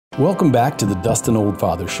Welcome back to the Dustin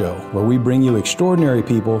Oldfather Show, where we bring you extraordinary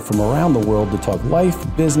people from around the world to talk life,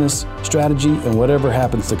 business, strategy, and whatever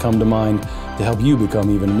happens to come to mind to help you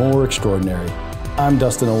become even more extraordinary. I'm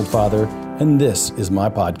Dustin Oldfather, and this is my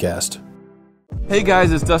podcast. Hey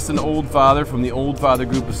guys, it's Dustin Oldfather from the Oldfather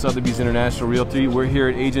Group of Sotheby's International Realty. We're here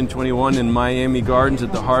at Agent 21 in Miami Gardens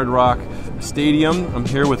at the Hard Rock Stadium. I'm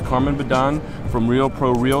here with Carmen Badan from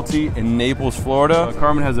RealPro Realty in Naples, Florida.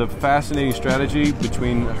 Carmen has a fascinating strategy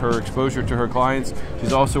between her exposure to her clients.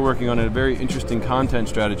 She's also working on a very interesting content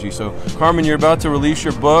strategy. So Carmen, you're about to release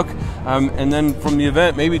your book, and then from the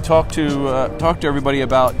event, maybe talk to everybody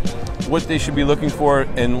about what they should be looking for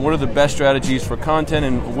and what are the best strategies for content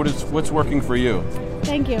and what's working for you.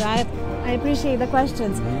 Thank you. I appreciate the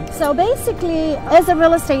questions. So basically, as a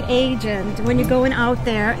real estate agent, when you're going out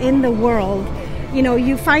there in the world,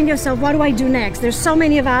 you find yourself, what do I do next? There's so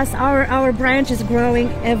many of us, our branch is growing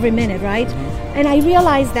every minute, right? And I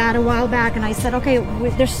realized that a while back and I said, okay,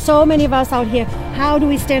 there's so many of us out here, how do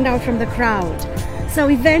we stand out from the crowd? So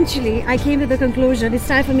eventually I came to the conclusion it's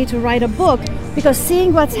time for me to write a book, because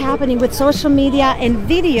seeing what's happening with social media and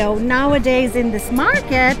video nowadays in this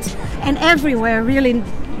market and everywhere, really,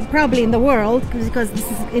 probably in the world, because this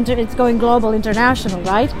is it's going global, international,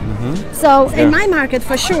 right? So in my market,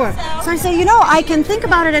 for sure. So I say, I can think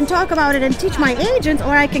about it and talk about it and teach my agents,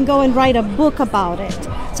 or I can go and write a book about it.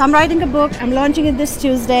 So I'm writing a book. I'm launching it this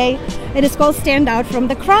Tuesday. It is called Stand Out from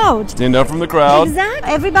the Crowd. Stand Out from the Crowd. Exactly.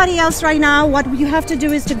 Everybody else right now, what you have to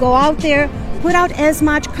do is to go out there, put out as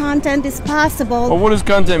much content as possible. Well, what does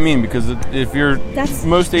content mean? Because if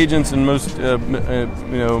most agents and most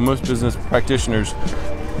business practitioners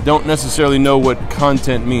don't necessarily know what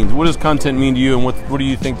content means. What does content mean to you, and what do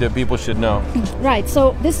you think that people should know? Right.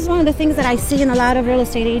 So this is one of the things that I see in a lot of real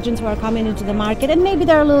estate agents who are coming into the market, and maybe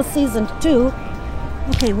they're a little seasoned too.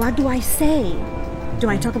 Okay, what do I say? Do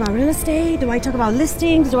I talk about real estate? Do I talk about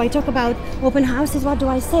listings? Do I talk about open houses? What do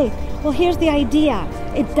I say? Well, here's the idea.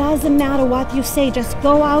 It doesn't matter what you say. Just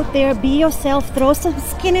go out there, be yourself, throw some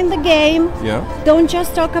skin in the game. Yeah. Don't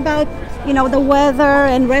just talk about, the weather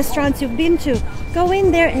and restaurants you've been to. Go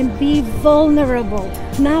in there and be vulnerable.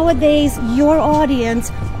 Nowadays, your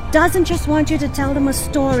audience doesn't just want you to tell them a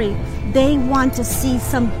story. They want to see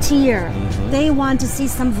some tear. They want to see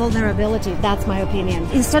some vulnerability. That's my opinion.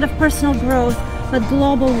 Instead of personal growth, but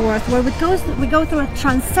global worth, where we go through a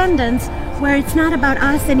transcendence where it's not about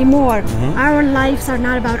us anymore. Our lives are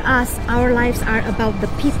not about us. Our lives are about the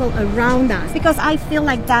people around us, because I feel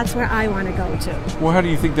like that's where I want to go to. Well, how do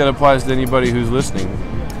you think that applies to anybody who's listening?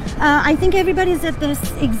 I think everybody's at this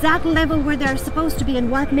exact level where they're supposed to be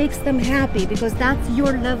and what makes them happy, because that's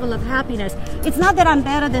your level of happiness. It's not that I'm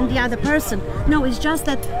better than the other person. No, it's just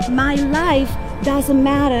that my life doesn't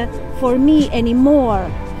matter for me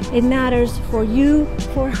anymore. It matters for you,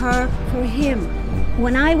 for her, for him.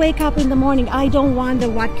 When I wake up in the morning, I don't wonder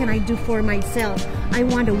what can I do for myself. I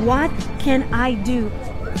wonder what can I do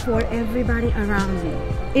for everybody around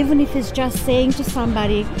me. Even if it's just saying to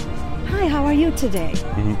somebody, hi, how are you today?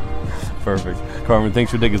 Perfect. Carmen,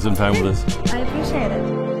 thanks for taking some time with us. I appreciate it.